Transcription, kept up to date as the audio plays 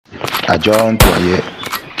Adjourn to a year.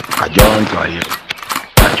 Adjourn to a year.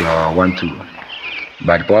 Adjourn 1-2.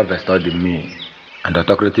 But the power vested in me and the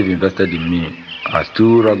autocrative invested in me as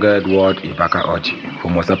two rugged word Hbd Orji,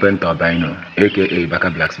 Homo sapien albino, aka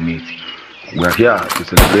Hbd Blacksmith. We are here to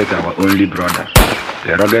celebrate our only brother,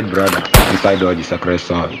 the rugged brother inside all the sacred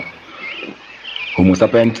soil. Homo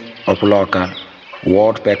sapien Oploka,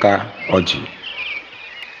 Woodpecker Orji.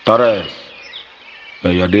 Taurus,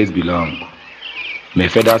 may your days be long. May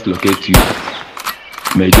feathers locate you.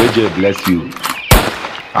 May JJ bless you.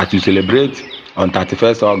 As you celebrate on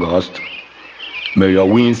 31st August, may your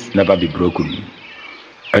wings never be broken.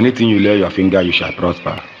 Anything you lay your finger, you shall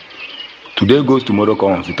prosper. Today goes, tomorrow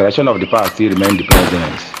comes. The tradition of the past still remains the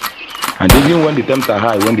present. And even when the temps are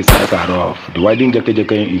high, when the skies are rough, the widening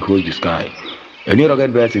JKJK holds the sky. Any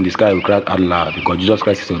rugged birds in the sky will cry out loud because Jesus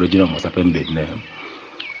Christ is the original Homo sapien made name.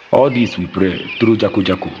 All this we pray through Jaku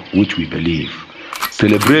Jaku, which we believe.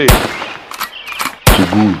 Celebrate to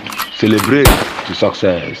good. Celebrate to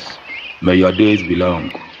success. May your days be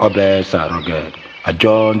long. Others are rugged.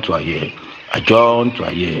 Adjourn to a year. Adjourn to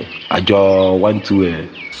a year. Adjourn 1-2.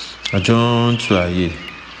 Adjourn to a year.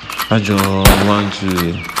 Adjourn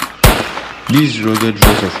 1-2. This rugged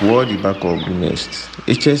voice of word Hbd Orji,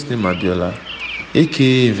 HS name Abiola,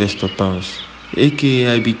 aka Investor Pounds,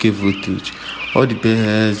 aka IBK Voltage. All the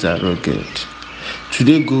bears are rugged.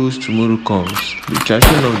 Today goes, tomorrow comes. The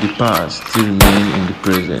tradition of the past still remain in the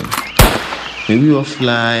present. May we all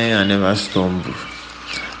fly and never stumble.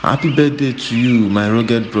 Happy birthday to you, my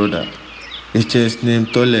rugged brother. HS name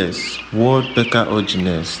Tallest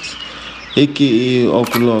Orji, aka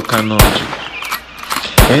Oploka Orji.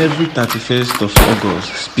 Every 31st of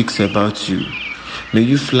August speaks about you. May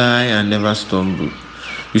you fly and never stumble.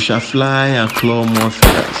 You shall fly and claw more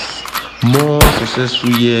feathers. More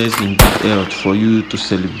successful years in good health for you to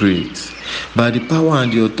celebrate. By the power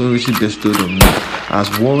and the authority bestowed on me as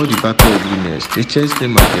word Hbd Orji, HS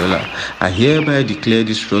name Abiola, I hereby declare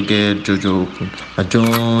this rugged JoJo open.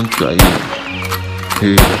 Adjourn to a year.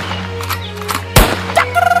 Hey.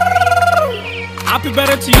 Happy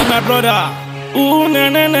birthday to you, my brother. Ooh, na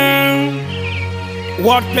na na.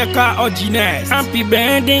 Woodpecker Orji. Happy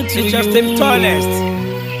birthday to you. Hbd Tallest,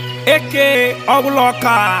 aka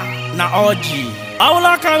Oploka Orji.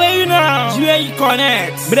 Oploka, where you now? Where you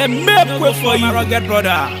connect? But I make way for you, my rugged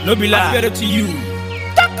brother. No be lie. Happy birthday to you.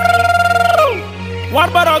 What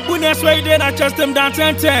about our goodness where you did? I just them down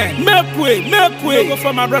 10-10. Make way. You go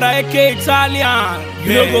for my brother, aka Italian.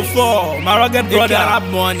 You don't go for my rugged brother. Have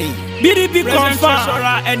money. BDP confirm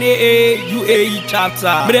NAA UAE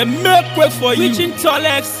chapter. But they make way for you. Reaching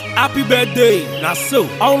Tallest, happy birthday. Now so,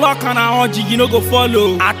 Oploka Orji, you know go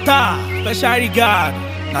follow. Ata, special regard.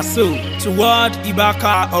 Now so, toward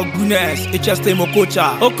Hbd Orji, HS name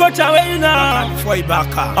Okocha. Okocha, where you now? For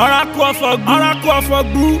Hbd. Oracle for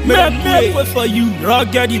group. Make way for you.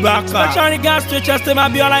 Rugged Hbd. Special regards to HS name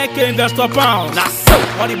Abiola, aka Investor Pounds. Now so,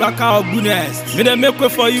 what Hbd Orji. May they make way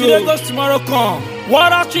for you. Today goes, tomorrow come.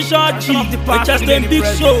 What else is Orji? HS name Big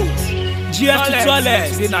Show. GF to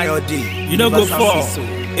Tallest. Today now your day. You know go for.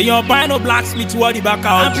 In your buying no blacksmith, what Hbd Orji.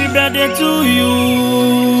 Happy birthday to you.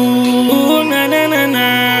 Ooh, na na na na.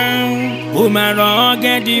 Oh, my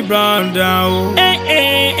rugged brother. Oh.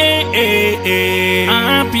 Hey.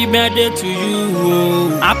 Happy birthday to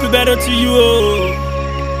you. Happy birthday to you.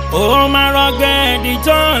 Oh, my rugged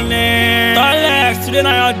Tallest. Today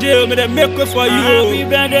now your day. May they make way for you. Happy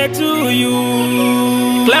birthday to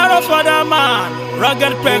you. Clear for the man.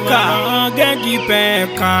 Rugged Pecker. Rugged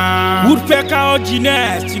Pecker. Woodpecker Orji,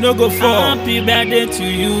 you know go for. Happy birthday to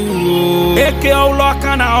you. Aka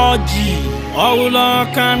Oploka Orji.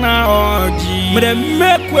 Oploka Orji. May they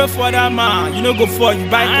make way for that man. You know go for you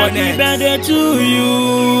buy connect. Happy birthday to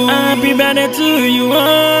you. Happy birthday to you.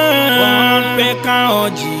 Woodpecker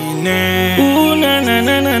Orji. Ooh, na na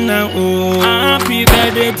na na na. Oh. Happy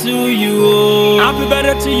birthday to you. Happy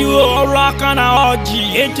birthday to you. Oploka Orji.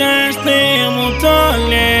 HS name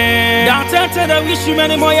Tallest. That's it. I wish you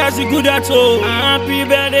many more years. Good at all. Happy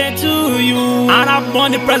birthday to you. And I've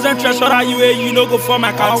won the present treasurer. You know go for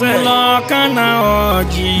my cartel. Oploka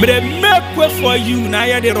Orji. But they make way for you. Now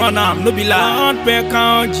you they run am. No be like Woodpecker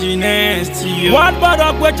Orji next year. What about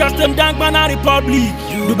up with just them Dangbana Republic?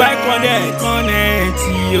 Dubai connect.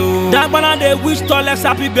 You. Dangbana they wish Tallest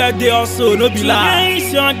happy birthday also. No be like. Today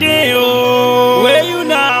is your day. Oh. Where you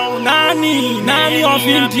now? Nani of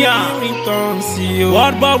India.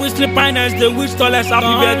 What about we sleep finance? They wish Tallest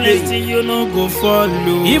happy birthday. You no go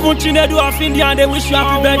follow. Even Chinedu of India, they wish you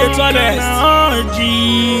happy birthday, Tallest.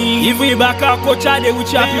 Even Hbd Kocha, they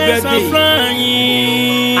wish you happy birthday.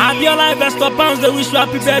 Abiola investor pounds, they wish you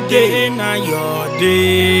happy birthday. Na your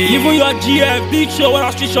day. Even your GF, big show,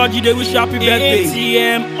 what Street Orji, they wish you happy birthday.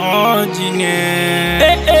 ATM Orji.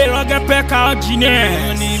 Hey, Roger Pekka Orji.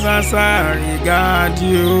 Anniversary, God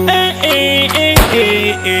you. Hey.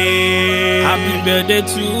 Happy birthday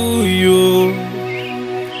to you.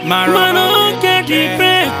 Mano get the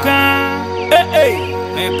Pekka. Hey.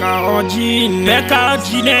 Pekka Orji. A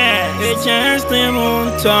chance to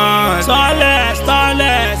mountain.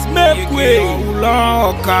 Tallest, make way.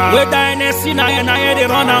 We dynasty na the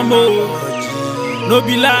run a mo. No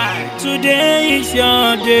be lie, today is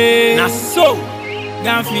your day. Na so,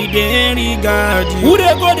 can't feel the regard you. Who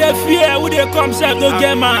they go they fear, who they come self to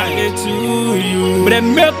get mad to you. But they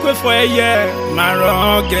make way for a year.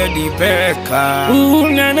 Maro get the Pekka. Ooh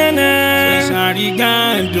na.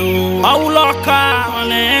 Sarigando. Auloka,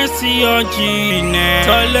 Tallest Orji.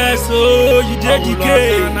 Tallest Orji,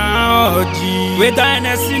 dedicate. We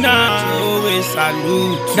dynasty now. Always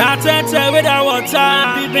salute. That's it, with the water.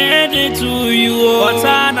 Happy birthday to you.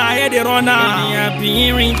 Water na head the runner.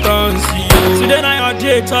 Happy returns to you. Today na your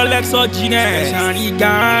day, Tallest Orji.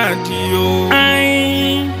 Sarigando.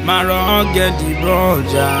 Maro get the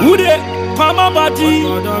brother. Who they come on body?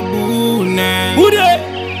 Who they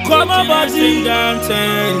come on body? Down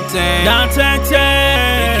 10.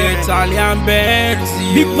 Italian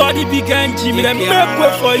Betty. Big body, big engine. They make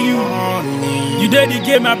way for you. You did the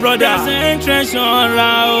game, my brother. Entrance on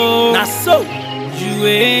Rao. Now so, you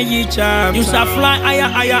ain't champ. You shall fly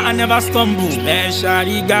higher and never stumble.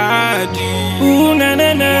 Specially guard you. Ooh, na.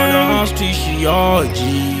 What Street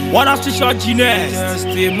Orji. What Street Orji next? Just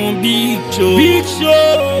a big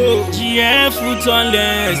show. GF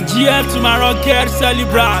Tallest. GF tomorrow get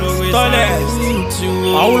celebrate. Tallest.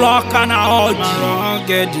 Auloka na Orji.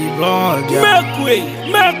 Get the blood.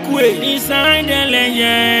 Make way. Inside the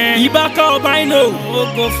lane. Ibaka Obino.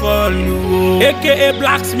 Go follow. AKA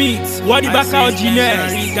Blacksmith. What Ibaka Orji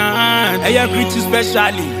next? I agree to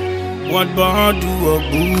specially. What bond do a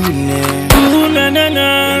boon? Na.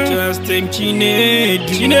 Just take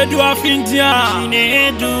Chinedu of India.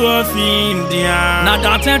 Na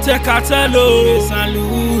Dantente Cartello.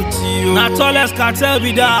 Salute you. Na Tallest cartel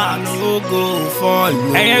be that. No go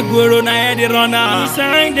follow. Aye guru na the runner.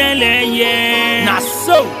 Inside the lane. Na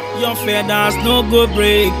so. Your feathers no go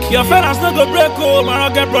break. Oh, my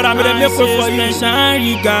rugged brother, me make way for you. Special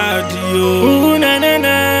regard you. Ooh, na.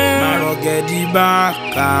 My rugged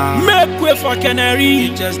Ibaka. Make way for Canary.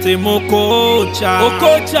 Just a Okocha,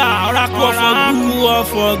 Oraku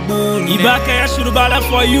for Gun. Ibaka Yashurubala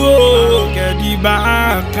for you. Rugged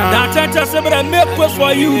Ibaka. That just say, but I make way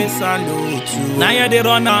for you. Salute you. Now you the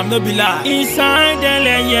runner, no be lie. Inside the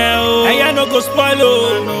lane, I no go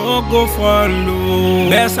spoil. No go follow.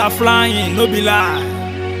 Best are flying, no be lie.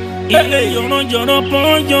 Hey, you know,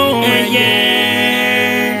 ponyo.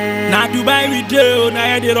 Na Dubai we do,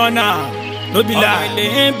 na the runner. No be lie.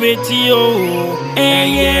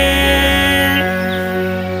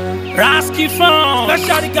 Rasky phone.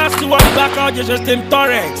 Special regards to what back out just in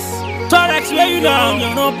Torex, where you know?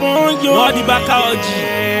 What the back out?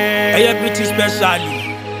 Hey, pretty specially.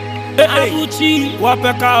 Abuchi, what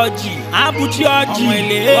Pekka Orji. Abuchi Orji,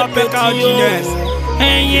 what Pekka Orji next?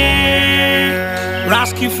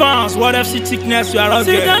 Rasky fans, what FC thickness you are out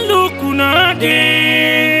there? See the look,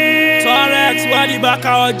 Torex, what the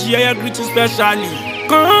Pekka Orji, I agree to specially.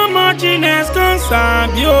 Come on, Gines, come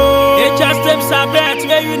Sabio. It just steps a bet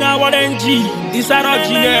where you know what NG. This are not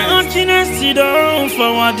Gines, sit down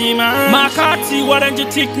for what demand. Makati, what NG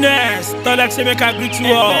thickness. Tallest make agree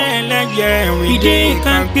to all. Yeah, we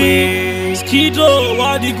can't pay. Skido,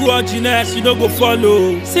 what the good Gines, you don't go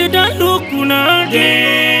follow. See that look,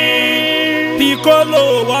 Piccolo,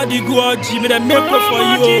 what the good Jimmy, they make way for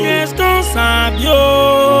you. Gines, come Sabio.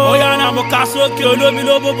 Oh, yeah, I'm a castle, kill me,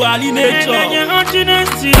 no, Ali nature.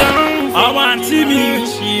 I want to meet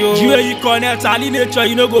you connect Ali nature,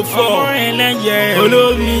 you know go for.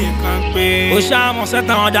 Follow me. Oshamo set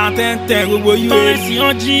on that 10 we go you. Tallest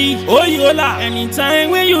Orji. Oh, yola. Anytime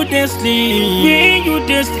when you sleep.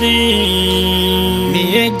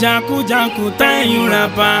 Me janku time you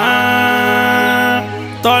rapa.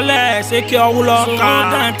 Tallest, eke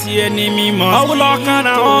Auloka. Auloka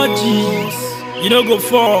na Orji. You no go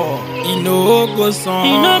fall, you no go son,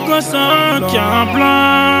 can't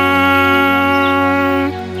plan.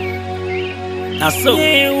 That's so.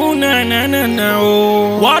 Na.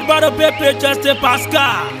 What about the paper just a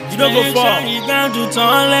Pascal? You no go fall. You can't do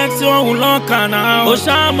Tallest Auloka now.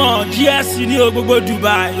 Oshamo, GS, you know go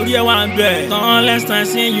Dubai. You hear one bed. Tallest I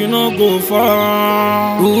say you no go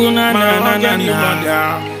fall. Na.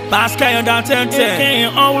 Pascal on that tente.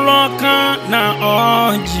 Oloka na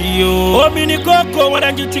Orji. Obini Koko, what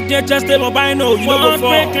did you think they just stay by no? You know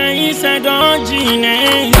before. Inside Orji.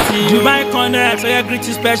 Dubai Connect, I greet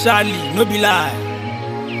you specially. No be lie.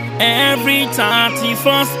 Every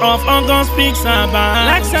 31st of August speaks about.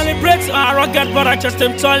 Like celebrate our rugged brother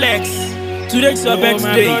Hbd Tallest. Today's your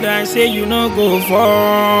birthday. My brother, I say you no go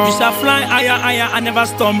far. You shall fly higher, I never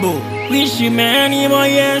stumble. Wish you many more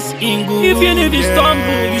years in good. If you need to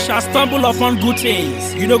stumble, you shall stumble upon good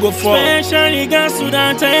things. You no go far. Special regards to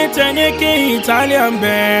that Italian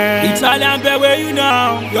bear. Italian bear, where you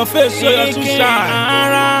now? Your face show you too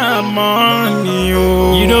shine.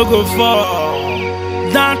 You no go far.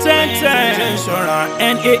 Treasurer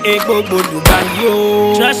NAA Bobo Dubai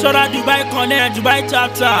yo. Treasurer Dubai Connect Dubai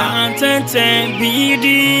chapter. Hbd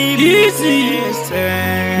easy.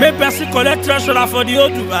 Me person collect treasurer for the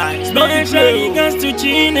old Dubai. Special regards to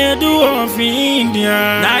Chinedu of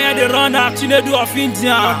India. Now they run out Chinedu of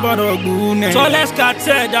India. Tallest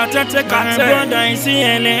cartel, that cartel. My brother is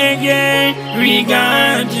CLA.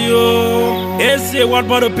 Regard you. They say what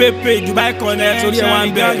about the paper Dubai Connect? So they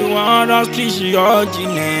want to want us cliche Orji.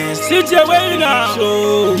 Sit away now.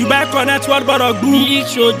 Dubai Connect what about a group?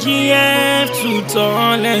 Show GF to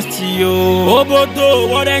Tallest yo. Obodo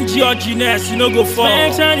what and Georginess you no go for.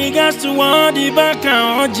 Special regards to what the back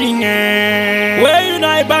Orji. Where you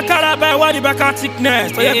know Ibaka by what the back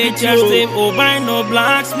thickness? Obey no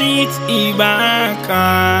blacksmith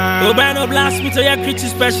Ibaka. Obey no blacksmith so you create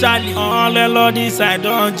specially. All the Lord inside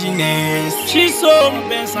Orji. She's so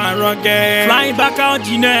best and rugged. Flying back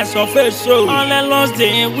Orji of a show. All the Lord's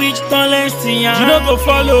day which Tallest you no go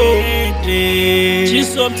follow. She's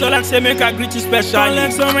so Tallest say make a greet you specially.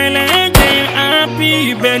 Tallest so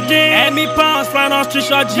happy birthday. Any pounds from us to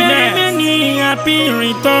short Orji. Happy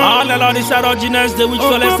return. All the Lord inside Orji the which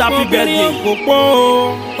Tallest happy birthday.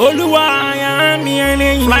 Oluwa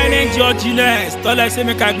flying angel Orji Tallest say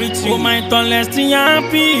make a greet you. Oh my Tallest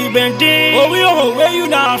happy birthday. Oh where you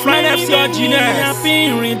now flying FC Orji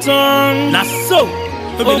happy return. Na so.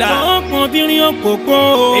 Eyon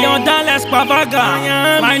Tallest Pavaga,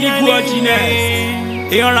 flying the Orji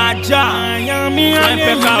Eyon Raja, flying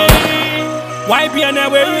Pekka. YBN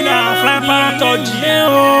where you now, flying Parrot Orji.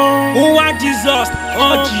 Who want Jesus?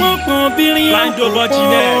 Orji, flying Dove Orji.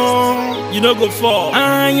 You no go for.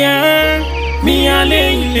 Me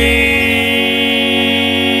alele.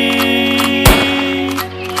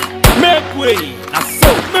 Make way,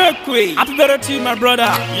 make way. Happy birthday to you, my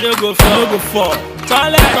brother. You no go for.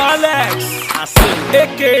 Tallest,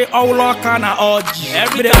 aka Oloka na Orji.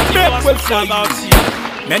 Every day make way for about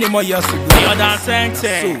you. Many more years to go. The other sentence.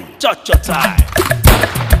 So, church your time.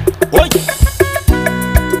 Oh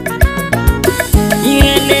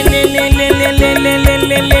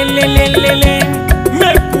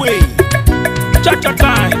make way. Church your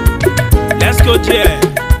time. Let's go there.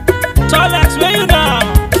 Tallest, where you now?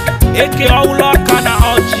 Aka Oloka na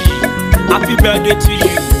Orji. Happy birthday to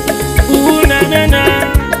you. Ooh, na na na.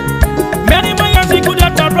 Many more years you could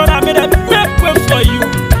have done, brother. Made a make way for you.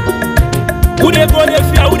 Who they go, they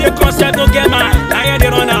fear, who they concert, don't get mine. I hear they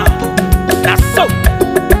run out. That's so.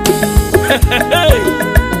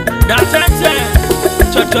 That's it.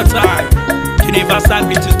 Church your time. Universal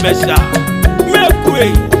greet you special. Make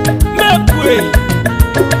way. Make way.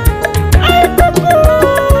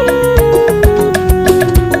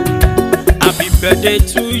 Happy birthday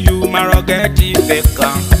to you, my rugged Pekka.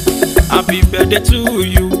 Happy birthday to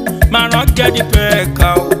you, my rugged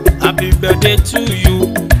Pekka. Happy birthday to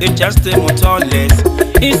you, Hbd Tallest.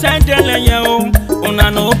 Inside the lane,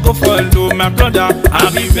 una no go follow my brother.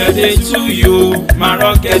 Happy birthday to you, my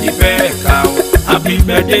rugged Pekka. Happy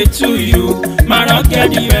birthday to you, my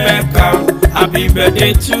rugged Pekka. Happy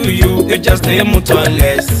birthday to you, Hbd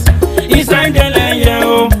Tallest. Inside the lane,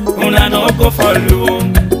 una no go follow.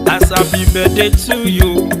 As happy birthday to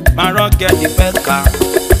you, my rugged Pekka.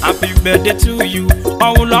 Happy birthday to you,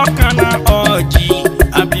 Oloka na Orji.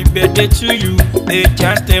 Happy birthday to you,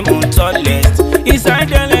 Hbd Tallest. Inside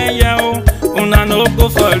the layer, una no go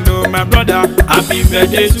follow my brother. Happy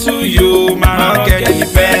birthday to you, my rugged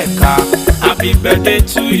Pekka. Happy birthday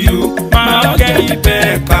to you, my rugged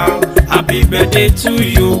Pekka. Happy birthday to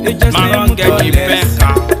you, my rugged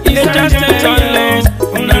Pekka. Hbd Tallest,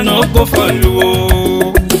 una no go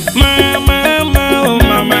follow.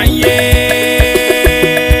 Mama, yeah.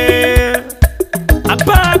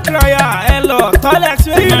 Abakaya, hello, Tallest,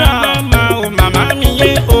 where you now? Mama,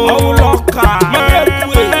 yeah, oh, Oloka.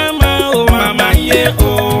 Mama, yeah,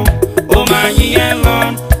 oh, my yeah,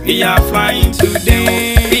 Lord. We are flying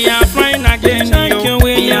today. We are flying again.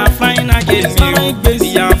 We are flying again.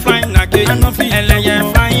 We are flying again. And we are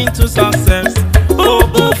flying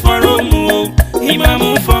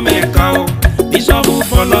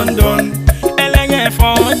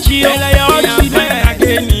yo.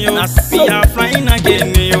 We are flying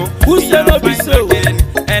again, yo. Who said no be so?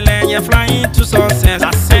 Eleye flying to success.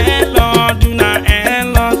 Lord, do not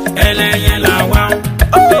end, Lord. Eleye la wow.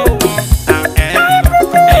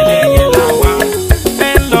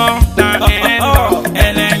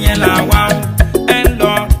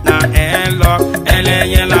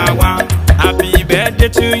 Happy birthday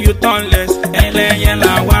to you, Tallest. Eleye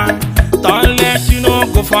la wa. Tallest, you know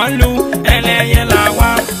go follow. Eleye la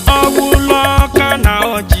wa. Oguloka na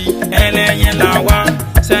Orji. Eleye la wa.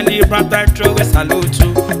 Celebrate I throw a salute to.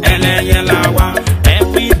 Eleye la wa.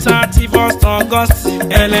 Every 31st August.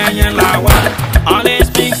 Eleye la wa. Always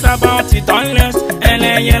speaks about it. Tallest.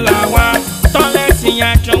 Eleye la wa. Tallest,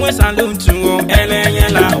 I throw a salute to. Eleye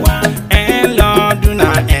la wa. Hello, do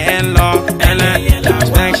not hello. Eleye la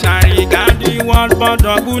wa. Special regard the world for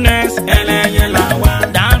the goodness. Eleye la wa.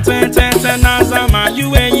 Dance Nazama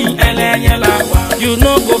UAE. Eleye la wa. You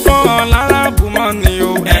know go for all Arabu money.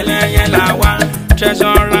 Eleye la wa.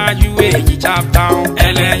 Treasurer UAE chapter.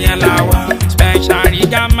 Eleye la wa. Special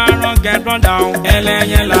regard Maron get run down.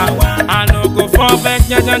 Eleye la wa. I no go for back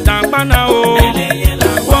and down bana. Eleye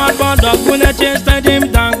la wa. World for the goodness change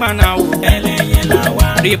him down bana. Eleye la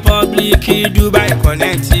wa. Republic Dubai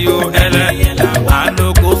connect you. Eleye la wa. I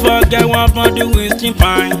no go forget what for the wasting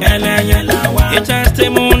fine. Eleye la wa. It's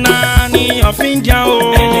testimony of India.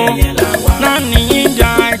 Eleye la wa. Nani India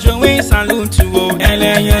I join salute to.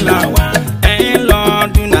 Eleye la wa. Hello,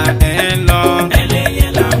 do not hello.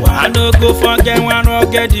 Eleye la wa. I no go forget one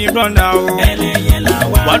rocket the run now. Eleye la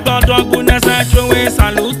wa. What about the goodness I join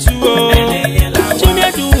salute to. Eleye la wa.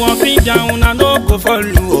 Chine do one thing down I no go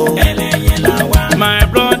follow. Eleye la wa. My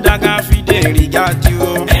brother got Hbd regard you.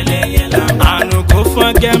 Eleye la wa. I no go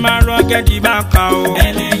forget my rocket the back out.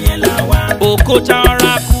 Eleye la wa. Okota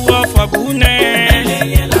oraku of goodness.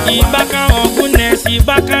 Eleye la wa. Ibaka of goodness,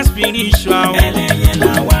 Ibaka spiritual. Eleye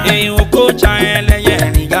la wa. Hey Okota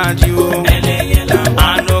eleye regard you. Eleye la wa.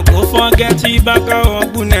 I no go forget Ibaka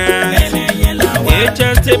of goodness. Eleye la wa.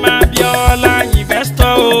 HST Mabiola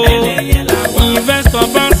investor. Eleye la wa. Investor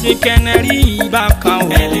fancy Kennedy Ibaka.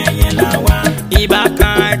 Eleye la wa.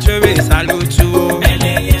 Ibaka Echewe salute to.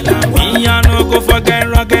 Eleye la wa. Me I no go forget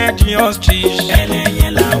rugged the ostrich.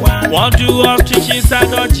 Eleye la wa. What do ostrich inside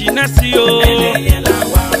Orji Nesio? Eleye la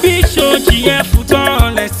wa. Big show GF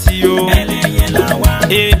Tallest yo. Eleye la wa.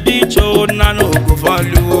 A big show na no go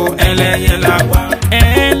follow. Eleye la wa.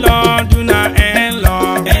 Hello, do not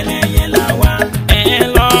hello. Eleye la wa.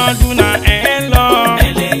 Hello, do not hello.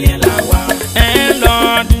 Eleye la wa.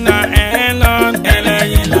 Hello, do not hello.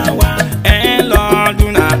 Eleye la wa. Hello,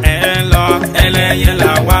 do not hello. Eleye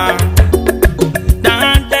la wa.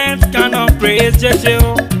 That dance cannot praise Jesu.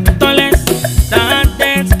 Tallest. That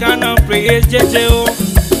dance cannot praise Jesu.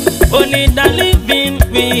 Only the living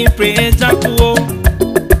we praise Jaku.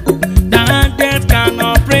 That death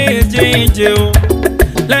cannot praise Jesu.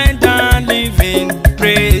 Let the living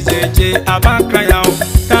praise Jesu. Abakaya.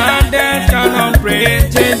 That death cannot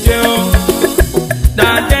praise Jesu.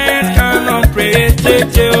 That death cannot praise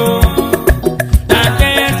Jesu. That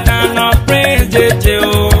death cannot praise Jesu.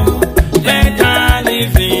 Let the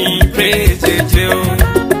living praise Jesu.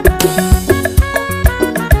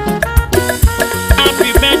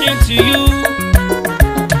 Happy birthday to you,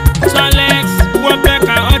 Tallest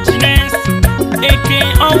Orji, aka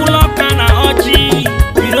Oguloka na Orji.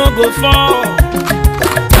 We don't go for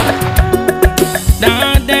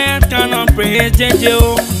that death cannot praise Jesu.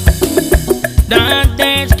 That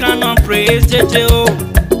death cannot praise Jesu.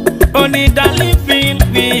 Only the living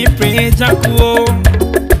we praise Jaku.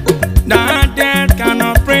 That death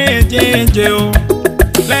cannot praise Jesu.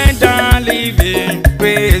 Let the living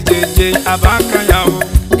praise Jesu. Abakaya.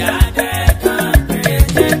 That death cannot praise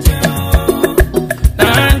Jesu.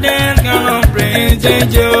 That death cannot praise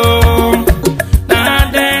Jesu.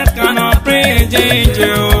 That death cannot praise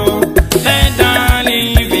Jesu. Let the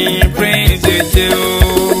living praise Jesu.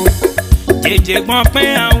 Jeje gbọ́n pé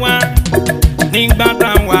àwa nígbà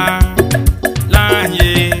táwa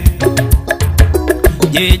láàyè.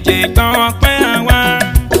 Jeje gbọ́n pé àwa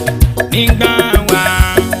nígbà wa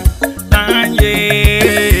láàyè.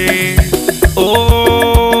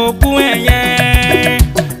 Òkú ẹyẹ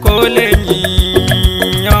kò lè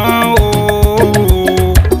yíyan o.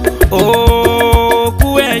 Òkú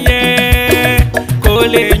ẹyẹ kò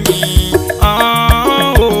lè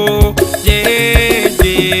yíyan o.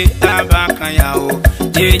 Jeje abakanya o.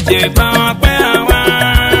 Jeje gbọ́n pé àwa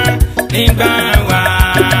nígbà wa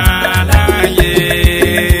láàyè.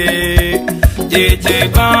 Jeje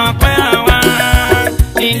gbọ́n pé àwa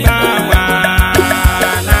nígbà wa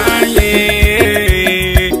láàyè.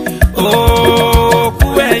 Òkú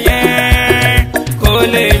ẹyẹ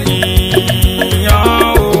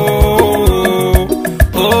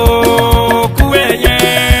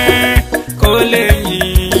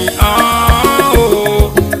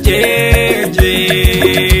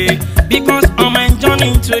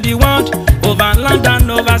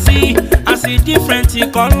see. I see different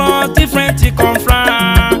colors, different come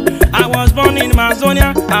from. I was born in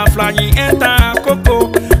Amazonia, I fly enter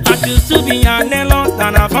Coco. I choose to be an elon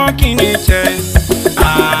than a fucking HS.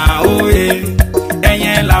 Ah, oh,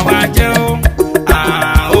 eh, la wajo.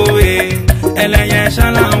 Ah, oh, eh,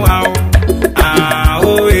 shalawa. Ah,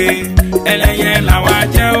 oh, eh, la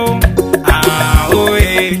wajo. Ah, oh,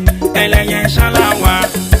 eh,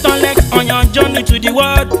 shalawa. Tallest on your journey to the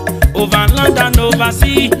world, over land and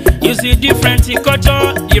overseas. You see different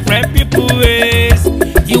culture, different people ways.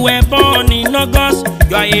 You were born in August,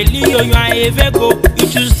 you are a Leo, you are a Virgo. You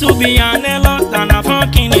choose to be an Elo than a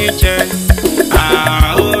fucking HS.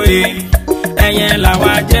 Ah, oh, eh, la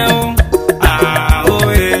wajo. Ah, oh,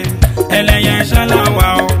 eh,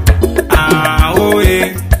 shalawa. Ah, oh,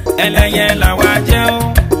 eh, la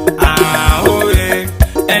wajo. Ah, oh, eh,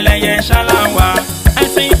 shalawa. I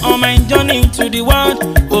say on my journey to the world,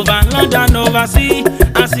 over land and overseas.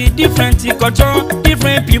 I see different culture,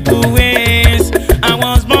 different people ways. I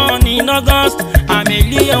was born in August, I'm a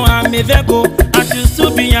Leo, I'm a Virgo. I choose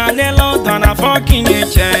to be an Elo than a fucking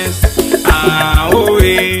HS. Ah, oh,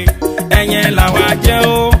 la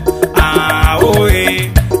wajo. Ah, oh,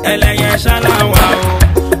 shalawa.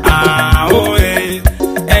 Ah, oh,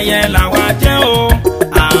 la wajo.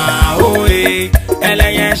 Ah, oh,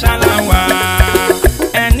 shalawa.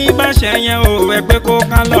 Ẹni bá ṣẹyẹ o, ẹ pé kó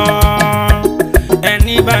ká lọ.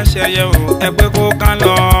 Ẹni bá ṣẹyẹ o, ẹ pé kó ká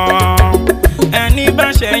lọ. Ẹni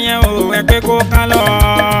bá ṣẹyẹ o, ẹ pé kó ká lọ.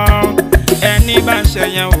 Ẹni bá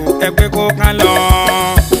ṣẹyẹ o, ẹ pé kó ká lọ.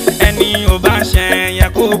 Ẹni ò bá ṣẹyẹ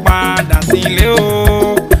kó padà sílé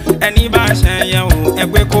o. Ẹni bá ṣẹyẹ o, ẹ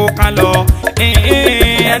pé kó ká lọ.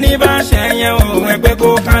 Ẹni bá ṣẹyẹ o, ẹ pé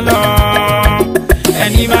kó ká lọ.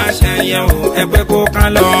 Ẹni bá ṣẹyẹ o, ẹ pé kó ká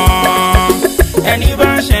lọ. Ẹni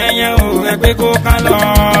bá ṣẹyẹ o, ẹ pé kó ká lọ.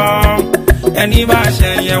 Ẹni bá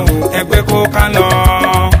ṣẹyẹ o, ẹ pé kó ká lọ.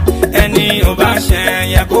 Ẹni ò bá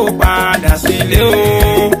ṣẹyẹ kó padà sílé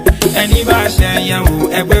o. Ẹni bá ṣẹyẹ o,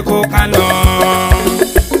 ẹ pé kó ká lọ.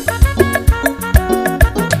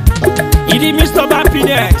 Ìdí Mr.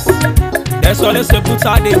 Happiness, there's always a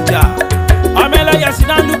brutal danger. Ọmọlẹ́ yẹn sì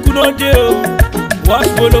náà lùkù náà dé o. What's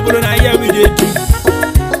bolobolo na here we dey do?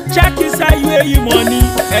 Check inside UAE money,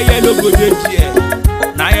 ẹyẹ ló go dey there.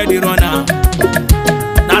 Na here dey run am.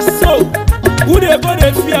 Na so, who dey go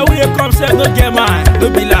dey fear, who dey come sef no get mind, no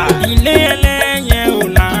be lie. Ilé ẹlẹ́yẹ ò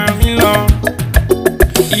là mí lọ.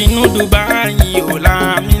 Inú Dubai ò là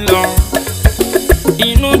mí lọ.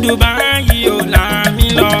 Inú Dubai ò là mí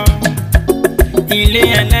lọ. Ilé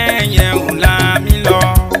ẹlẹ́yẹ ò là mí lọ.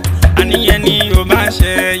 Àníyàn ni ò bá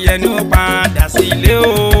ṣe yẹ ní ó padà sílé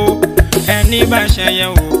o. Ẹni bá ṣẹyẹ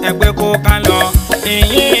o, ẹ pé kó ká lọ.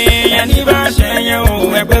 Ẹni bá ṣẹyẹ o,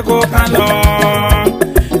 ẹ pé kó ká lọ.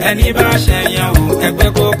 Ẹni bá ṣẹyẹ o, ẹ pé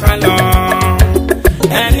kó ká lọ.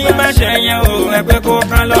 Ẹni bá ṣẹyẹ o, ẹ pé kó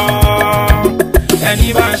ká lọ.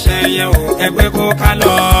 Ẹni bá ṣẹyẹ o, ẹ pé kó ká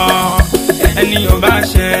lọ. Ẹni ò bá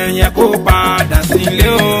ṣẹyẹ kó padà sílé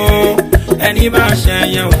o. Ẹni bá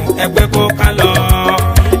ṣẹyẹ o, ẹ pé kó ká lọ.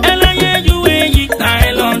 Ẹlẹ́yẹ UAE na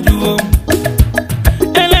ẹ lọ dùn o.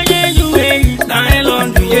 Ẹlẹ́yẹ UAE na ẹ lọ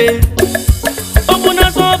dùn yé. Open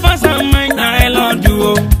us up as a mind na ẹ lọ dùn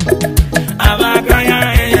o. Abakaya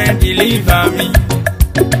ẹyẹ deliver me.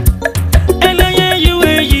 Ẹlẹ́yẹ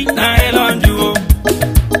UAE na ẹ lọ dùn o.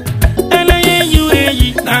 Ẹlẹ́yẹ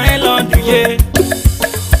UAE na ẹ lọ dùn yé.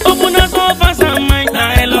 Open us up as a mind na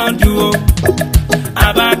ẹ lọ dùn o.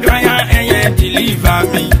 Abakaya ẹyẹ deliver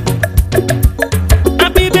me.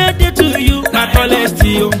 Happy birthday to you, na tallest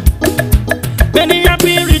yo. Many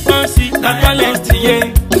happy returns, na tallest ye.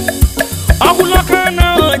 Ọ̀gùnlọ́kàn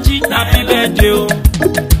náà ọjí, na happy birthday o.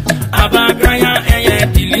 Abakaya ẹyẹ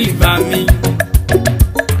deliver me.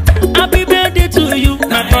 Happy birthday to you,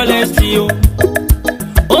 na tallest yo.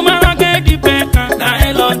 Omarage di Becca, na ẹ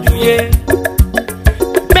lọ dùn ye.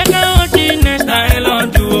 Becca ọjí next, na ẹ lọ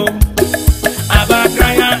dùn o.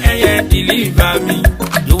 Abakaya ẹyẹ deliver me.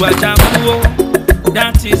 You are Jamu,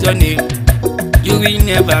 that is your name. You will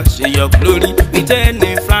never share your glory with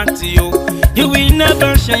any flatty. You will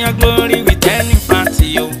never share your glory with any flatty.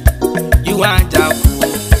 You are Jamu,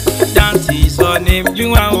 that is your name.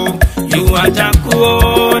 You are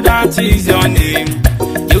Jamu, that is your name.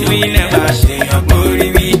 You will never share your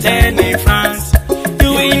glory with any France. You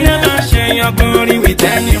will never share your glory with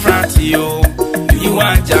any flatty. You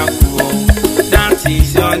are Jamu, that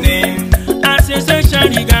is your name. Association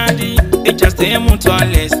regarding Hbd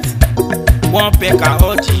Tallest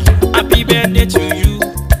Orji. Happy birthday to you.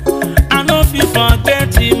 I know if you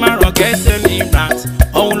forget him, my rocket celebrant.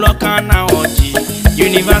 Oh, look at Orji.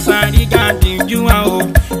 Universal regarding you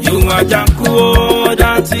are Jaku,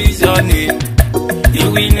 that that is your name.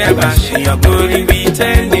 You will never share your glory with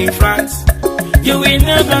any France. You will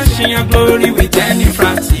never share your glory with any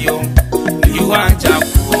France, yo. You are Jacob,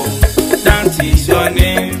 that is your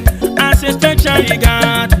name. As a special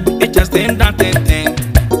regard, it just ain't that thing.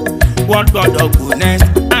 What God of goodness,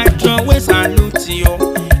 I always salute you.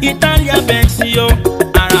 Italia begs you,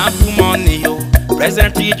 Arab money, yo.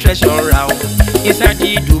 Presently treasurer, inside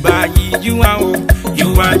the Dubai, you are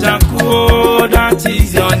Jacob, that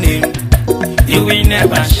is your name. You will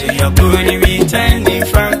never share your glory with any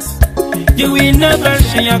France. You will never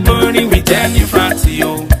share your glory with any France,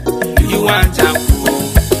 yo. You are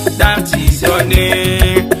Jacob, that is your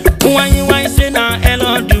name. Why say na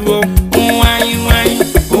hello duo? Why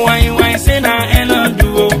say na hello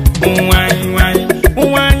duo? Why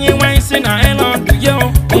say na hello duo?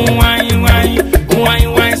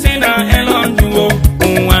 Why say na hello duo?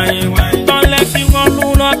 Don't let you go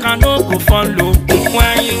look and no go follow.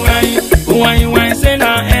 Why say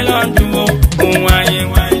na hello duo?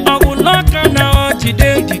 I will look and now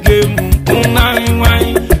today the game.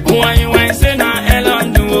 Why say na hello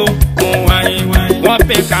duo? What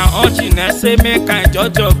pick and Orji say make I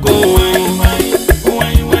judge go.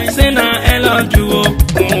 Say na hello duo.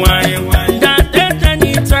 That dead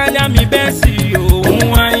Italian me best you.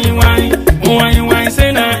 Why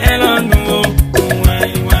say na hello duo?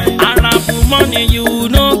 Arab money you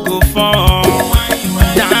no go for.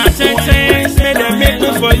 That things say they make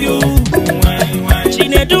me for you. She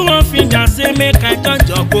may do one thing that say make I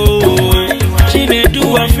judge go. She may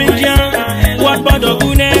do a thing what about the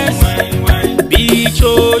goodness? Big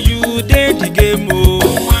show you did the game, oh.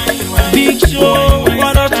 Big show,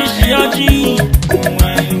 what else is Orji?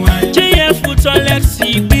 JF put on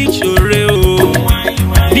Lexi, big show, real.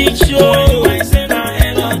 Big show.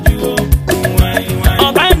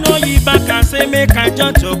 Oh, I know you back and say, make I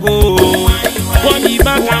judge your go. One you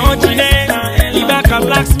back and Orji, you back a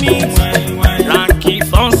blacksmith. Rocky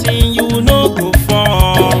Fonsin, you no go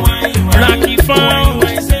for. Rocky Fon,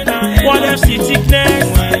 what else is thickness?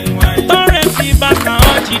 Back and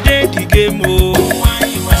Orji dey the game, oh.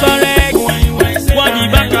 Solex, what the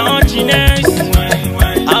back and Orji next?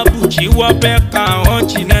 Abuchi, what back and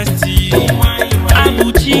Orji next?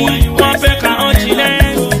 Abuchi, what back and Orji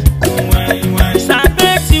next?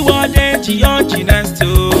 Sapeti, what dey the Orji next,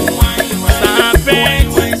 oh.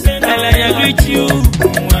 Sapeti, I greet you.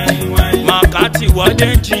 Makati, what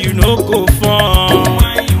dey you no go for?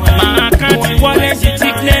 Makati, what dey the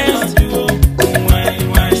thickness?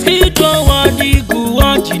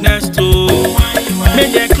 Orji next to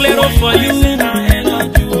make it clear up for you.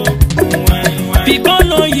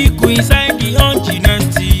 Piccolo Iku inside the Orji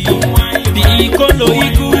next to Piccolo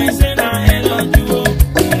Iku.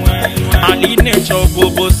 Ali nature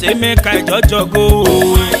bobo say make I judge go.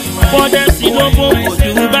 For them see no bobo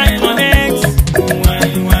Dubai connect.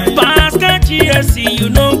 Basket GSC you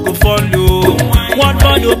no go follow. What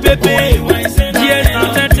God o pepe? GS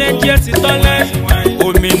and 10 GS Tallest.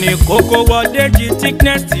 Omini koko wadeji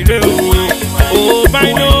thickness tire o. Oh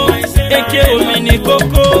bino, eke omini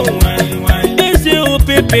koko. Eze o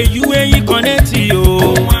pepe you ain't connect yo.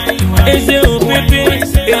 Eze o pepe,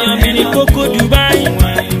 omini koko Dubai.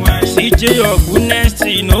 CJ your goodness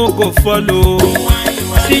no go follow.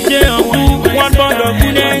 CJ your one bond of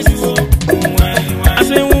goodness. I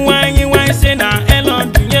say why say na hello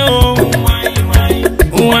duo.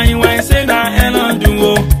 Why say na hello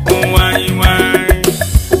duo.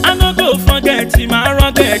 Forget him, I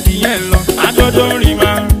rugged the yellow. I don't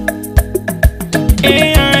remember.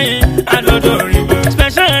 I don't remember.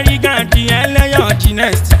 Special regard the Orji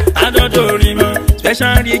next. I don't remember.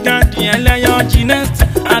 Special regard the Orji next.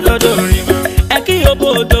 I don't remember. Eki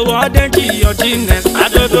obodo wadeji Orji next. I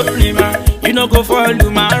don't remember. You no go follow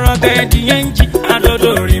my rugged the NG. I don't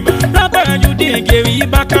remember. Rapper you did give me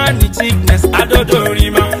back on the thickness. I don't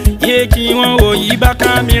remember. Yeki won wo yi back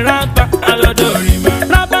on me rapper. I don't remember.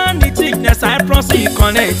 Thickness I proceed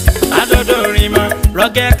connect. I don't remember.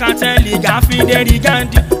 Rugged can't tell you Hbd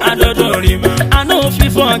Gandhi. I don't remember. I know if you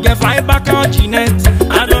forget fly back Orji next.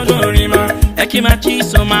 I don't remember. Ekimachi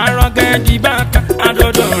so my rugged the back. I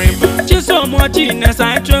don't remember. Just so much genius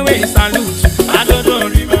I throw a salute. I don't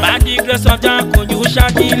remember. By the grace of Jacob you shall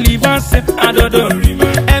deliver. I don't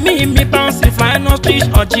remember. Me bounce fly no street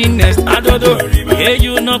Orji next. I don't remember. Hey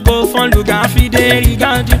you no go follow Hbd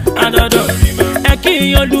Gandhi. I don't remember.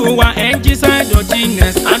 Eki Oluwa NG side Orji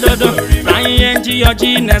next. I don't remember. NG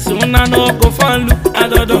Orji next. Una no go follow. I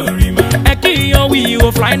don't remember. Eki we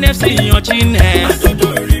o fly FC Orji next. I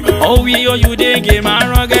don't remember. Oh we o you dey game and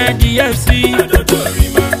rugged DFC. I don't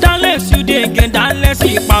remember. Tallest you dey game Tallest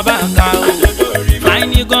Ipabaka. I don't remember. Fly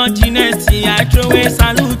ni Orji next. I throw a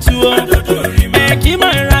salute to.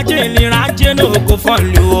 Ekima Raje no go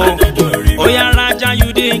follow. Oya Raja,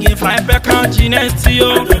 you dig if I back out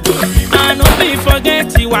Ginestio. I no be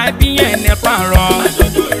forget you, I be in a parrot.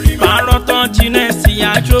 Parrot on Ginesti,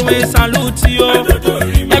 I throw a salute to you.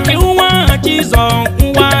 Ekiwa Jesus,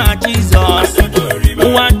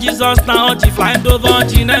 Uwa Jesus, now you find over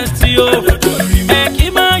Ginestio.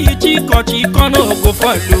 Ekima Chiko no go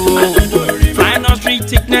follow. Flying on street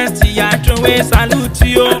thickness, I throw a salute to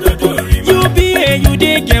you. You be a you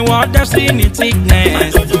dig and what that's in the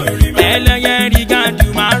thickness. Regard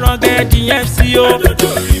you, my rugged DFCO.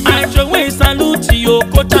 I throw a salute to you,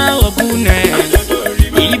 Kota Okunes.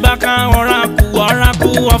 Ibaka Oraku,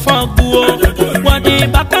 or Fogu. What the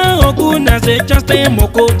Baka Okunes, they just a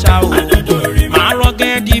Moko Chow. My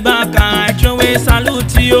rugged Ibaka, I throw a salute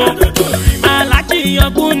to you. I like your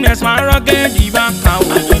goodness, my rugged Ibaka.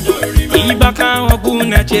 Ibaka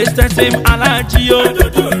Okunes, just the same Alagio.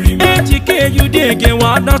 ATK, you dig and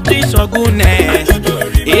what does this your goodness?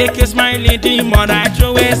 AK smiley demon, I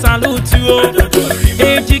throw a salute to you.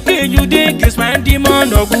 ATK, you dig is my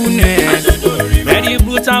demon of goodness. Very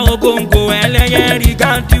brutal Ogongo, LA,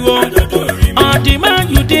 regard you. On demand,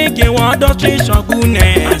 you dig and what does this your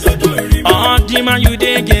goodness? On demand, you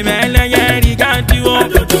dig and LA, regard you.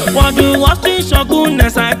 What do what's this your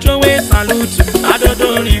goodness? I throw a salute to. I don't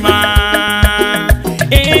know,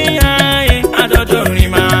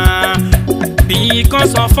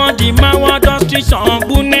 because of all the man what does streets on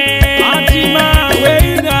Bune. I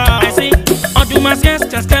say, on do my skes,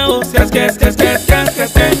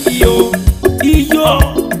 yo.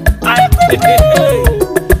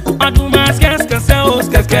 On do my skes,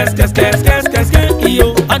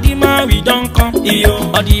 yo. On the man we don't come, yo.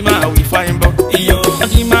 On the man we find bo, yo. On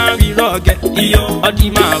the man we rugged, yo. On the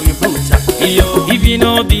man we brutal, yo. If you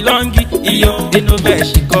know belong, yo, they know where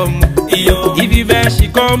she come. Iyo, if you vex she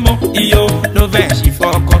come up, iyo, no vex she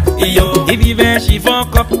fuck up, iyo. If you vex she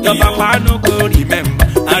fuck up, your papa no go remember.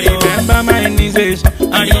 I remember my initiation,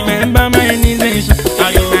 I remember my initiation,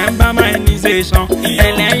 I remember my initiation.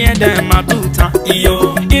 Eleye dem mabuta,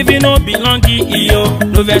 iyo. If you no belong, iyo,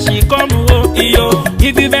 no vex she come up, iyo.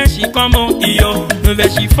 If you vex she come up, iyo, no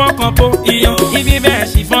vex she fuck up, iyo. If you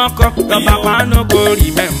vex she fuck up, your papa no go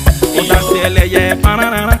remember.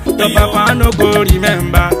 Your papa no go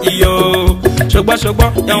remember, yo.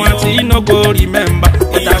 Shogba, your auntie no go remember.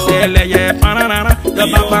 Your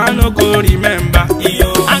papa no go remember,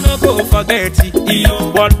 yo. I no go forget it,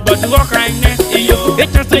 yo. But what kindness, yo.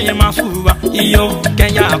 It just say my fuba, yo.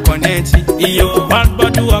 Can ya connect it, yo. But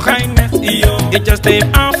what kindness, yo. It just say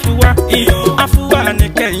Afua, yo. Afua ne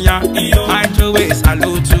Kenya, yo. I throw a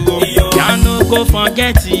salute to you. Ya no go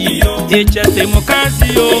forget it, yo. It just say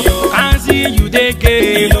Mukazi, yo. Kazi you dey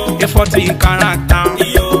get a 14 character.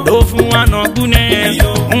 No fun no goodness.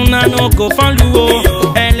 Una no go follow.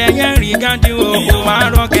 Eleye regard you. My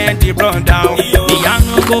rocket the brother. Ya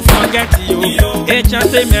no go forget you. It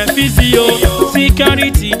just say me physio.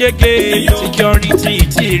 Security dey get. Security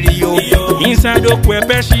tirio. Inside the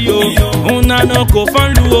kwebeshio. Una no go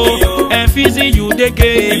follow. And physio you dey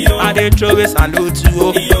get. I dey throw a salute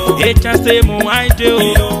to. It just say mo I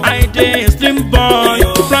dey slim boy.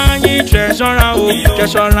 Flying treasure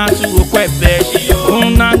to Quebec.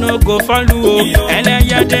 Una no go follow.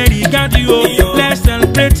 Eleye dey regard you. Let's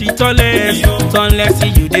celebrate it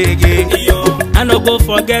tallest you dig. I no go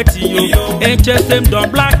forget you. Ain't just them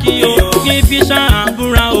don't black you. Give fish and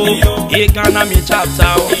bura o. It gonna me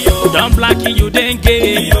chapter. Don't black you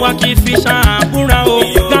dengue. Waki fish and bura o.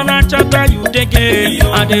 Gonna chapter you dengue.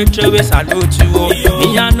 And they throw a salute you.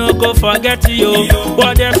 Me I no go forget you.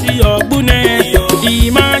 But they see your goodness. The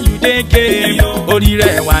man you dengue. Ori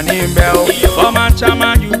re wa ni bell. For my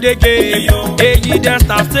chama you dengue. Hey you just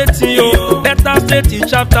start state you. Let us state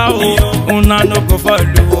chapter o. Una no go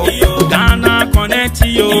follow. Ghana connect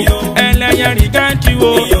you, Eleye regard you,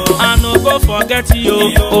 I no go forget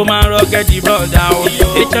you, oh my rugged brother,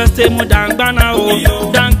 it just say mu Dangbana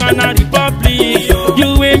Republic,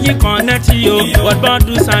 you way you connect you, what about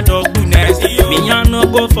do side of goodness, me I no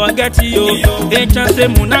go forget you, it just say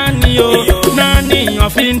mu Nani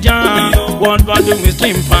of India, what about do with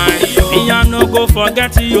slim fine, me I no go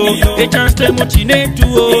forget you, it just say mu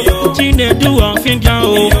Chinedu of India,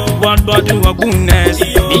 what about do of goodness,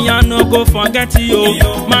 me I no go forget you,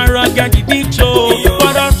 my rugged bitch,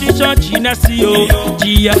 what else is your Ginestio,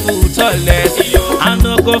 Hbd Tallest, I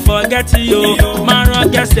no go forget you, my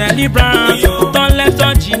rugged celebrant, Tallest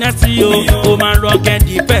Orji, oh my rugged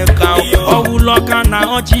Pekka, oh Owuloka na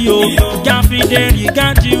Orji o. Hbd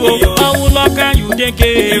regard you o. Owuloka you dey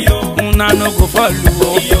give. Una no go follow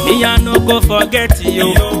o. Me I no go forget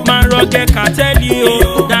you. My rugged can tell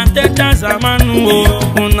you that tetas a manu o.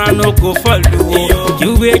 Una no go follow o.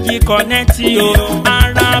 Hbd connect you.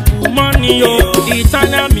 Arab money o.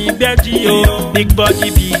 Italian me beji o. Big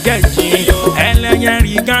body big engine. Eleyen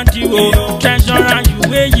regard you o. Treasurer you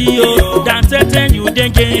wey o. That tete you dey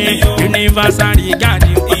give. Universal regard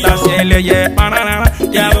you. Otaseleye parara.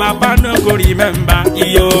 Ya papa no go remember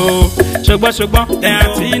yo. Shogbo ya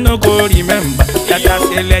auntie no go remember. Ya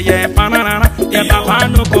taseleye parara. Ya papa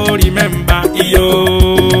no go remember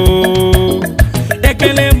yo.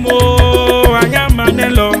 Ekele mo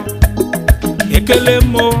ayamanelo. Ekele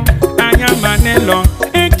mo ayamanelo.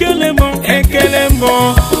 Ekele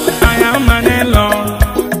mo ayamanelo.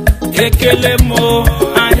 Ekele mo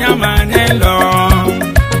ayamanelo.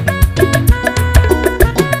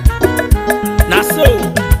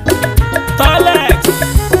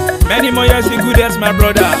 Many more years in good as my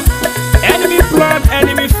brother. Enemy plan,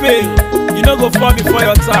 enemy fail. You no go fall before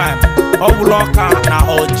your time. Owuloka na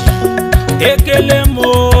Orji. Ekele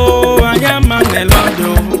mo ayamanelo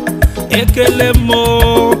do. Ekele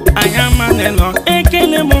mo ayamanelo.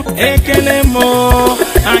 Ekele mo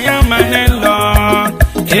ayamanelo.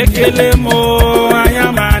 Ekele mo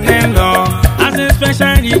ayamanelo. As a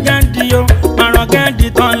special regard you,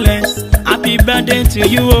 Hbd Tallest. Happy birthday to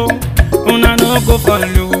you. Una no go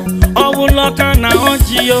follow. Owuloka na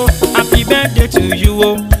Orji o. Happy birthday to you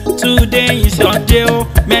o. Today is your day o.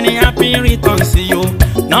 Many happy returns to you.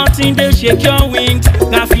 Nothing dey shake your wings.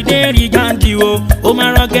 Hbd regard you o. O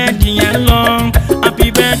ma rugged yen long.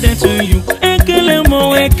 Happy birthday to you. Ekele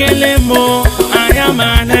mo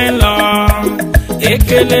ayamanelo.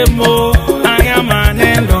 Ekele mo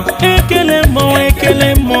ayamanelo. Ekele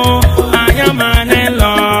mo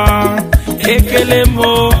ayamanelo. Ekele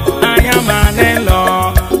mo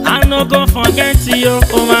ayamanelo. I no go forget you.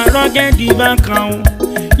 Oh my rugged background.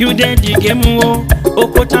 You dey the game o.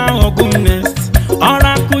 Okota ogunness.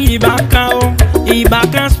 Oracle Ibaka o.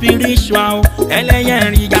 Ibaka spiritual.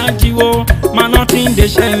 Eleyen regard you o. Man nothing dey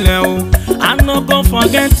shele o. I no go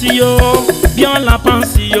forget you. Biola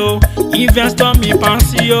pansi o. Investor me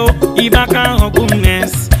pansi o. Ibaka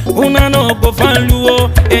ogunness. Una no go follow o.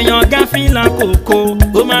 Eyan gafila koko.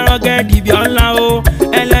 O ma rugged Biola o.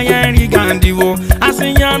 Eleyen regard you o.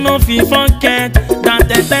 Asinya no fi forget that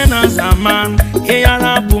the tenants a man. Hey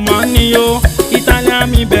Arab money yo.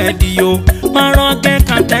 Italian me bedi yo. My rugged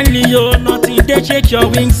can tell you. Nothing they shake your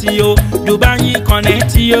wings yo. Dubai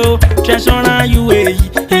connect yo. Treasurer UAE.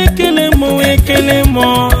 Ekele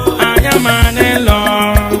mo ayamanelo.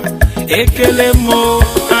 Ekele mo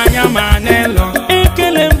ayamanelo.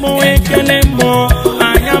 Ekele mo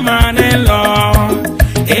ayamanelo.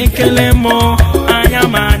 Ekele mo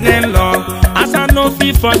ayamanelo. As I no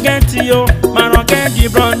fi forget you, my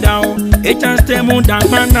rugged brother o. Just tell me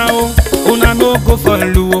Dagbana o. Una no go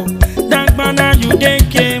follow. Dagbana you dey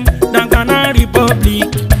came. Dagbana Republic.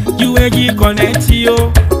 UAG connect you.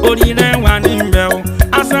 Orire wa nimbe o.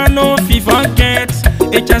 As I no fi forget.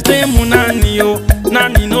 Just tell me Nani o.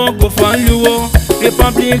 Nani no go follow.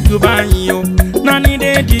 Republic Dubai o. Nani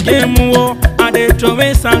dey the game o. I dey throw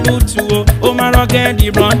a salute o. O my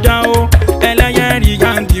rugged brother o. Eleyen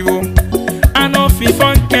regard you o. I no fi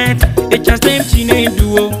forget. Just name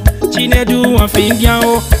Chinedu o. Chinedu one finger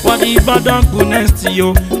o. What the bottom goodness to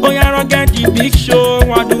you. Oh ya rugged the big show.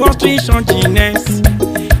 What the ostrich on Genius.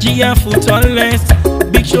 GF Tallest.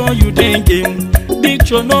 Big show you dey game. Big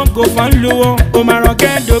show no go follow. Oh my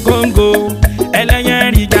rugged gongo.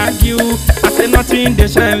 Eleyen regard you. I say nothing dey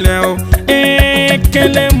shele o.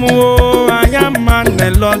 Ekele mo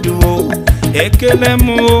ayamanelo do. Ekele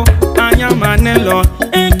mo ayamanelo.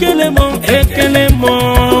 Ekele mo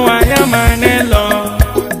ayamanelo.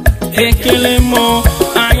 Ekele mo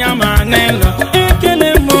ayamanelo.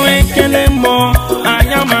 Ekele mo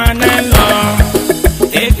ayamanelo.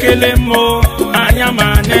 Ekele mo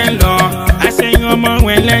ayamanelo. I say your man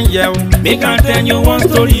when you. Make I tell you one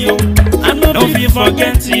story yo. I no be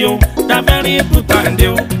forget you. That very important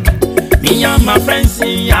yo. Me and my friends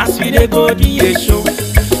see as we dey go the show.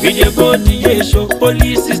 We dey go the show.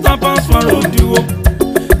 Police stop us for road yo.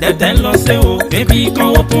 They tell us say oh, baby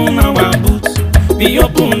come open our boot. We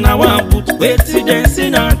open our boot. Wait till they see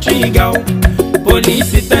that trigger.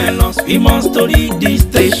 Police tell us we must to reach this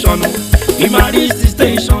station. We must reach the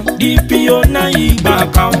station. DPO na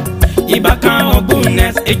Ibaka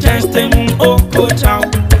ogunness. HSTM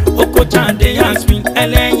Okocha they ask me.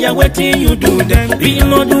 Elenya wetin you do them. We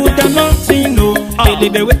no do them nothing no.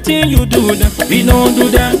 Elebe waiting you do them, we no do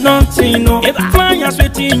them nothing no. Flyers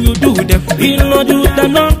waiting you do them, we no do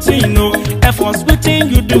them nothing no. Efforts waiting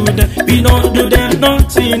you do them, we no do them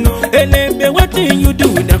nothing no. Elebe waiting you do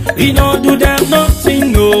them, we no do them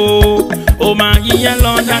nothing no. Oh my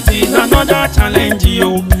yellow, that is another challenge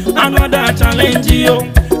yo, another challenge yo,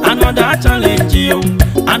 another challenge yo,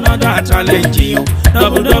 another challenge yo,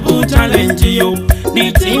 double challenge yo.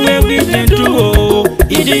 The thing that we can do oh,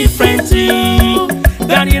 it different thing.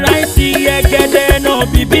 Gary Rice get there no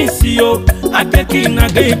BBC yo, akeki na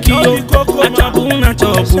keki yo, ajabu na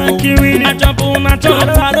chobu, ajabu na chobu.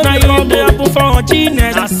 Na you be up for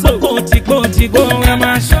genius. Okoti go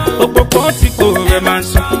emasha, okoti go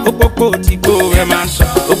emasha, okoti go emasha,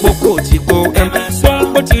 okoti go emasha,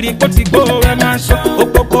 okoti go emasha,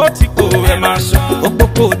 okoti go emasha,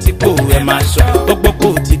 okoti go emasha,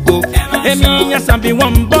 okoti go. Emi yes I be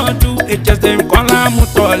one bottle, it just them call am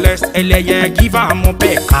tallest. Eleye give am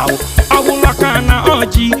beka o. Awuloka na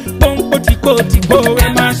orji, okoti go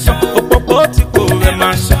emasha, okoti go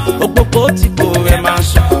emasha, okoti go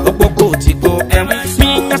emasha, okoti go emasha.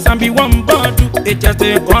 Me yes I be one bottle, it just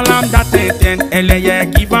them call am that ten. Eleye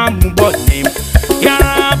give am but name.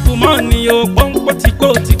 Yara pu money o, okoti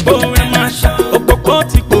go emasha,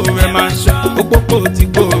 okoti go emasha, okoti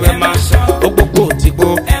go emasha, okoti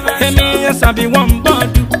go. Yes, I be one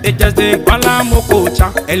body. It just the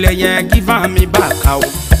Kwalamokocha. Eleye give me back out.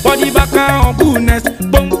 Body back on goodness.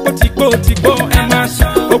 Bongotiko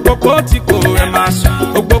emasha. Obokotiko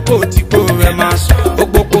emasha. Obokotiko emasha.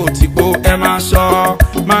 Obokotiko emasha.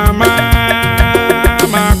 Mama,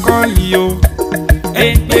 Macaulay,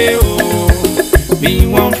 hey oh, we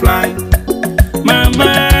won't fly. Mama,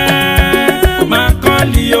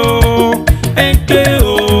 Macaulay, hey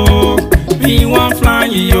oh, we won't fly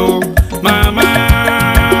yo. Mama,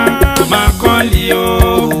 Macaulay,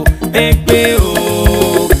 oh, ekpe,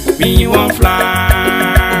 oh, me won't fly.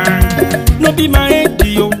 No be my head,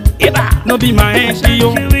 yo, no be my head,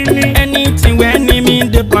 yo. Anything when me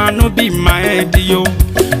mean the plan, no be my head, yo.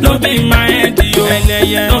 No be my head, yo.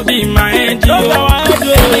 No be my head, yo.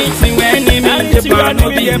 Anything when me mean the plan, no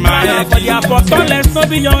be my head, yo. Tallest, no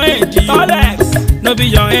be your head, yo. No be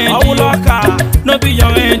your head, no be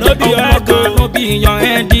your head, no be your head, no be your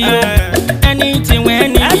head, yo. Anything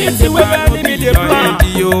when anything when me the plan,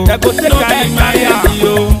 yo. That go take my head,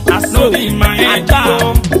 yo. No be my head,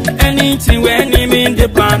 yo. Anything when me the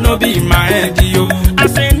plan, no be my head, yo. I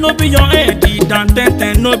say no be your head, dan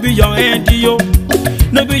no be your head, yo.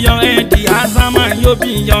 No be your head, Azama, yo be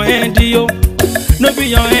your head, yo. No be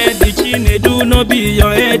your head, Chinedu, no be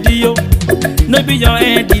your head, yo. No be your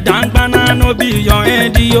head, Dangbana, no be your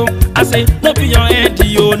head, yo. I say, no be your head,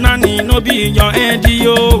 yo. Nani, no be your head,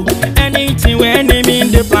 yo. Anything when they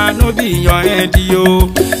mean the plan, no be your head,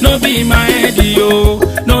 yo. No be my head, yo.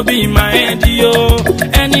 No be my head, yo.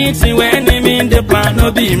 Anything when they mean the plan,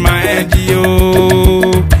 no be my head,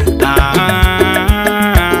 yo.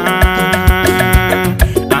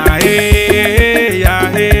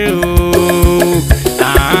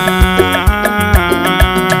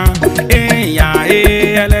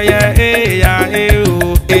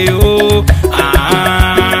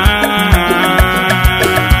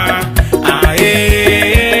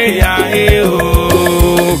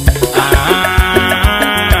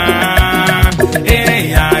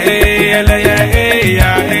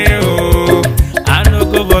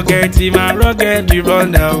 My rugged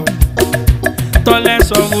run now.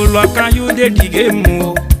 Tallest Awuloka, you the game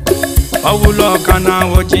move. Awuloka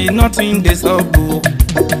now, Orji, nothing this up.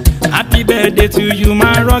 Happy birthday to you,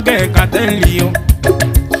 my rugged, can tell you.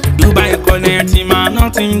 Dubai connect, man,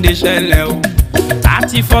 nothing they shell.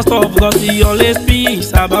 31st of August, he always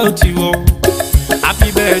speaks about you.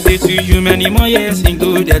 Happy birthday to you, many more years in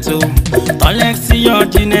good too. Tallest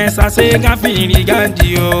Orji, I say, Gafi, regard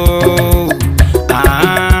you.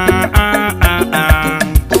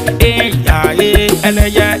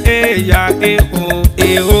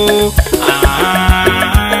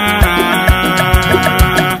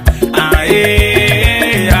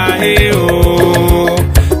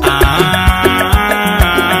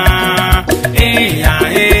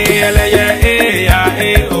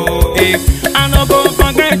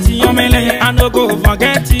 I no go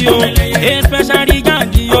forget you, especially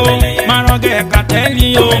Gandhi, my rugged cartel,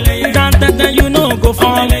 Dante, you know go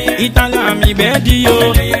for Italian, me bedi,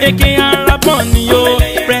 aka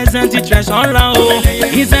Arabon, present the treasure,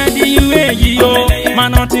 he said the UAE,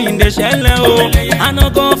 man, not in the shell, I no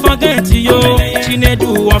go forget you,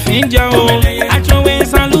 Chinedu of India, I throw a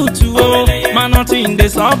salute to, man, not in the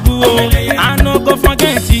subway, I no go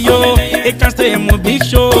forget you, it can stay more big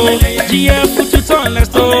show, GF to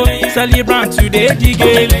Tallest. celebrant today the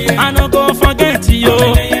game. I no go forget you.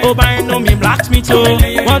 Oh, by no me blacksmith oh.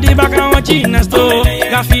 What the back and watching to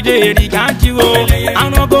Gaffy de regard you. I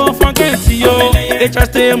no go forget you. It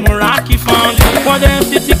just a Moraki fun. What them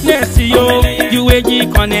sickness you. You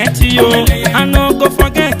will connect you. I no go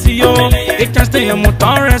forget you. It just a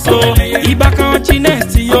motor so. Ibaka watching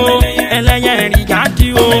you. Elaya regard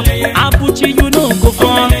you. Abuchi you no go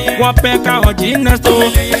for. What peka or genius to.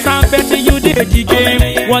 Sabeti you did the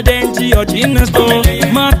game. What then or genius to.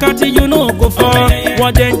 Makati you no go for.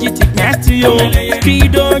 What then sickness to you.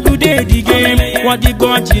 Speedo you did the game. What the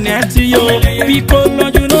god genius to you. People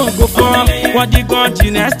you no go for. What the god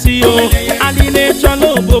genius to you. Aline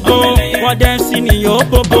chalo bobo. What them seen yo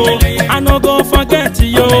bobo. I no go forget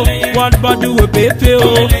you. What body will pay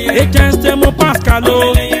oh. It can stay mo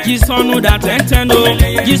Pascalo. This one no that entendo.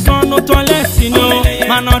 This one no toilet no.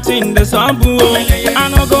 Man not in the sabu. I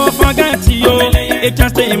no go forget you. It can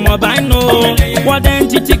stay mo by no. What then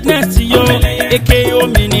thickness yo. AKO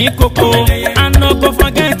mini coco. I no go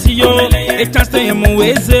forget you. It can stay mo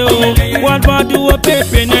weze oh. What body will pay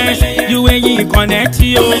you ain't connect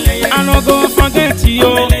you. I no go forget you.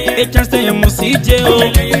 It can stay mo CJ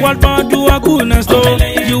oh. What body will goodness oh.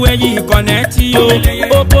 You ain't connect you.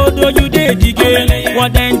 Obodo you did the game.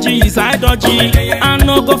 What then G side Orji. I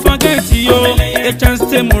no go forget you. It can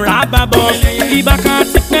stay mo rabba boss. Ibaka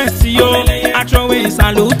sickness you. I throw in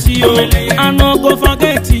salute you. I no go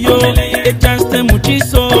forget you. It can stay mo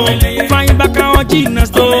chiso. Flying back our genius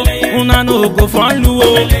though. Una no go follow.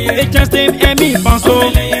 It can stay me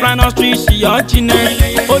panso. Fly no street she your genius.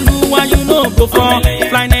 Oluwa you no go for.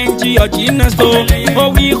 Fly NG your genius though. Oh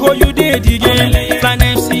we ho you did the game. Fly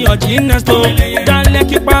MC your genius though. Dan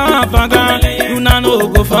leki pa vaga. Una no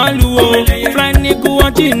go follow. Fly Niku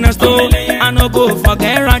your genius though. I no go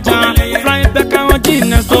forget Raja. Fly back our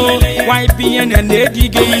genius though. YPN and the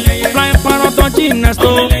game. Fly Parrot your genius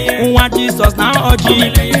though. What Jesus now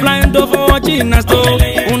Orji. Flying Dovo genius though.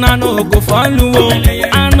 Una no go follow.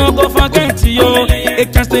 I no go forget you.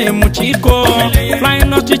 It can stay muchiko. Flying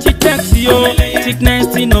no chichi text you.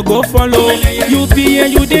 Sickness no go follow. You be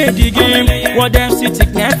you did the game. What them see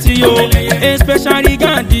sickness you. Especially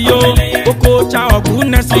Gandhi yo. Okocha or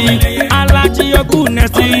goodness. Alachi your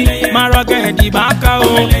goodness. Maroga the baka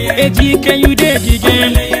oh. AGK you did the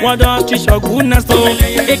game. What does Trish your goodness oh.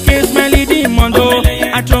 AK smelly demon though.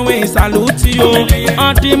 I throw in salute you.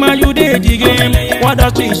 Antima you did the game. What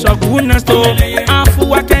does Trish your goodness though. Afu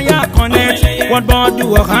wakaya connect. What about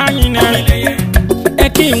do a highness?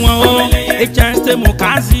 Eki wo, it can stay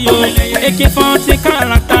mukazi yo. Eki fancy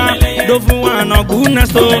character, dovu no goodness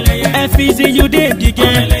so. FEZ you did the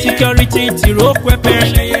game, security tiro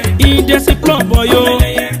weapon. In the club boy yo,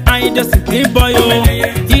 I the sleep boy yo.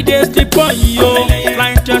 He the sleep boy yo,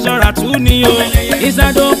 flying treasure at uni yo.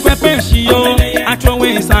 Inside the weapon she yo, I throw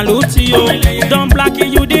in salute yo. Don't black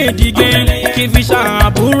you did the game, Kivisha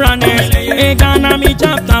Aburanes. Egana mi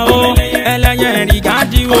chapter oh, Elaya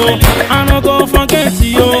regard you oh. I no go forget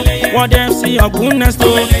you. What them see your goodness to.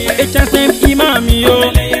 It just name Imam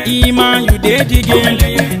yo. Imam you did the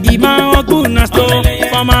game. Imam or goodness to.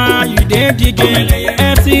 Former you did the game.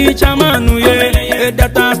 FC chairman yeah.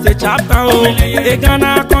 Data say chapter oh.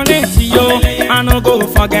 Egana connect yo. I no go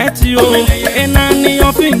forget you. Enani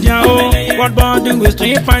of India oh. What body with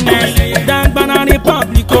street finance. Dan Banana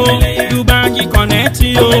Republic oh. Dubai connect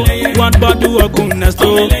yo. What body or goodness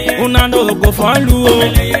to. Una no go follow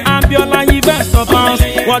oh. Ambiola invest of us.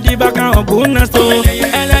 What the back of goodness to.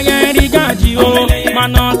 Elegant regard you oh.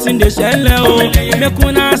 Man not in the shell oh. Make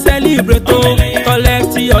una celebrate oh.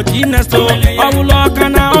 Collect your genius oh. Awuloka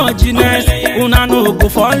na orginess. Una no go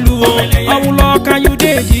follow oh. Awuloka you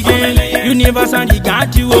did again. Universal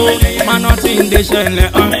regard you oh. Man not in the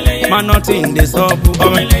shell oh. Man not in the sub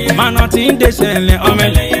oh. Man not in the shell oh.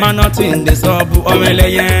 Man not in the sub oh.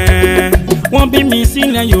 Yeah. Won't be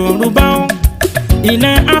missing a Yoruba in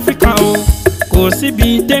Africa oh. Kò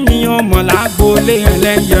síbi tèmi ọmọ lágbolé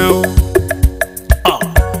ẹlẹ́yẹ o.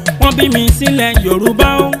 Wọ́n bí mi sílẹ̀ Yorùbá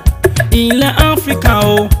o, ilẹ̀ Áfíríkà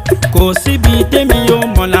o. Kò síbi tèmi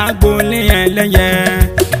ọmọ lágbolé ẹlẹ́yẹ.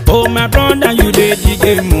 Oh my brother you dey the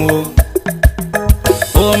game o.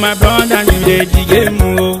 Oh my brother you dey the game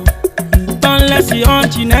o. Tallest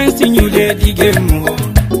Orji next thing you dey the game o.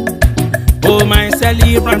 Oh my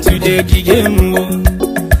celebrant you dey the game o.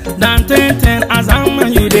 Dan 10 as a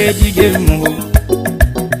man you dey the game o.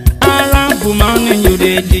 Arabu man you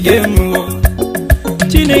dey the game o.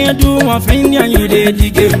 Chinedu of India you dey the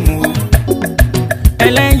game o.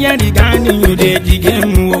 Eleye Rigani you dey the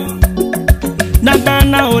game o.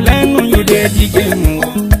 Dagana Olenu you dey the game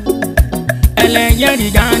o. Eleye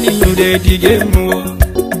Rigani you dey the game o.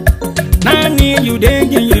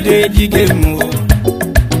 the game,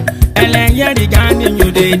 ẹlẹ́yẹ regarding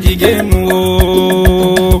you dey the game,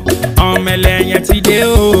 ẹlẹ́yẹ ti dé o,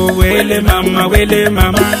 wele mama,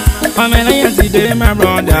 ẹlẹ́yẹ ti dé my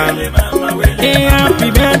brother. Hey,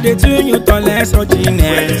 happy birthday to you, Tallest Orji.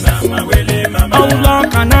 Oh,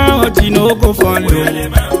 Lord, can I no go follow?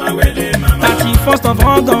 31st of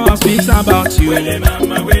August speaks about you.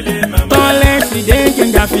 Tallest today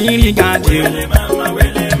can get feel regard you.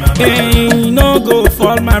 Hey, no go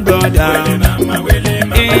fall my brother.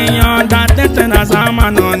 Hey, on that ten as a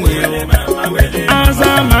man on you. As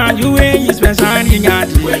a man, you ain't special regard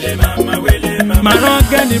you. My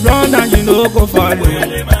rocket the brother, you no go follow.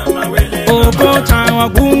 Oh, go time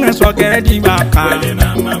of goodness, forget the back.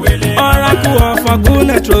 Oracle for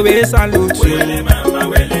goodness, throw a salute you.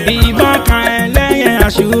 Ibaka ẹlẹ́yẹ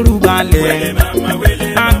aṣuru balẹ̀.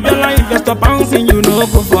 Abiola investor bouncing, you no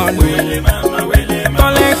go follow.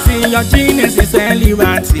 Tallest your genius is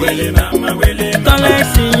celebrity.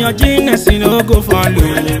 Tallest your genius, you no go follow.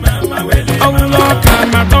 Oh, Lord, come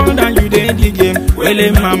my brother, you dey the game. Wele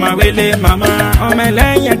mama,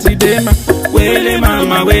 ẹlẹ́yẹ ti dé ma. Wele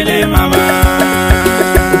mama,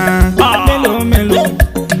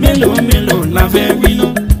 mélòó la fẹ́ wí lọ.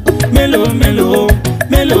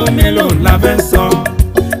 Mélòó la fẹ́ sọ.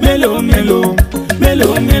 Mélòó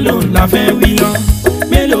la fẹ́ wí lọ.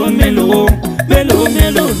 Mélòó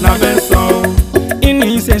la fẹ́ sọ.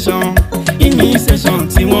 Initiation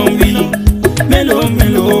tí wọ́n wí lọ.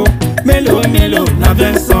 Mélòó la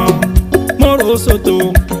fẹ́ sọ. Moro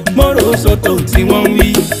soto tí wọ́n wí.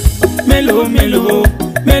 Mélòó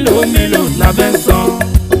la fẹ́ sọ.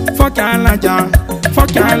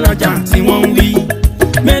 Fọ́kà alájà tí wọ́n wí.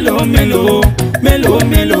 Mélòó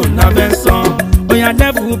la fẹ́ sọ. Oya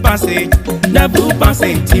devil passage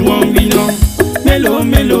tí wọ́n wí lọ. Mélòó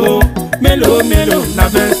la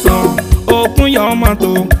fẹ́ sọ. Open your mouth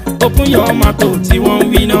tí wọ́n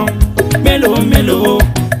wí lọ. Mélòó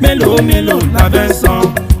la fẹ́ sọ.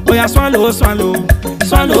 Oya swallow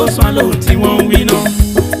tí wọ́n wí lọ.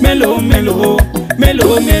 Mélòó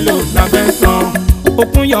la fẹ́ sọ.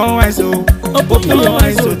 Open your eyes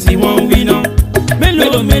tí wọ́n wí lọ.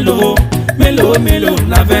 Mélòó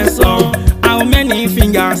la fẹ́ sọ. How many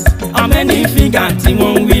fingers tí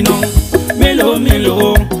wọ́n wí lọ.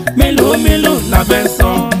 Mélòó la fẹ́ sọ.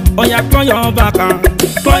 Oya claw your back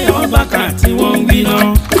tí wọ́n wí lọ.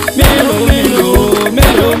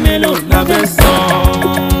 Mélòó la fẹ́ sọ.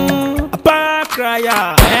 Apá kraya,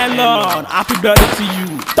 Lord, happy birthday to you,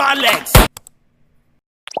 Tallest.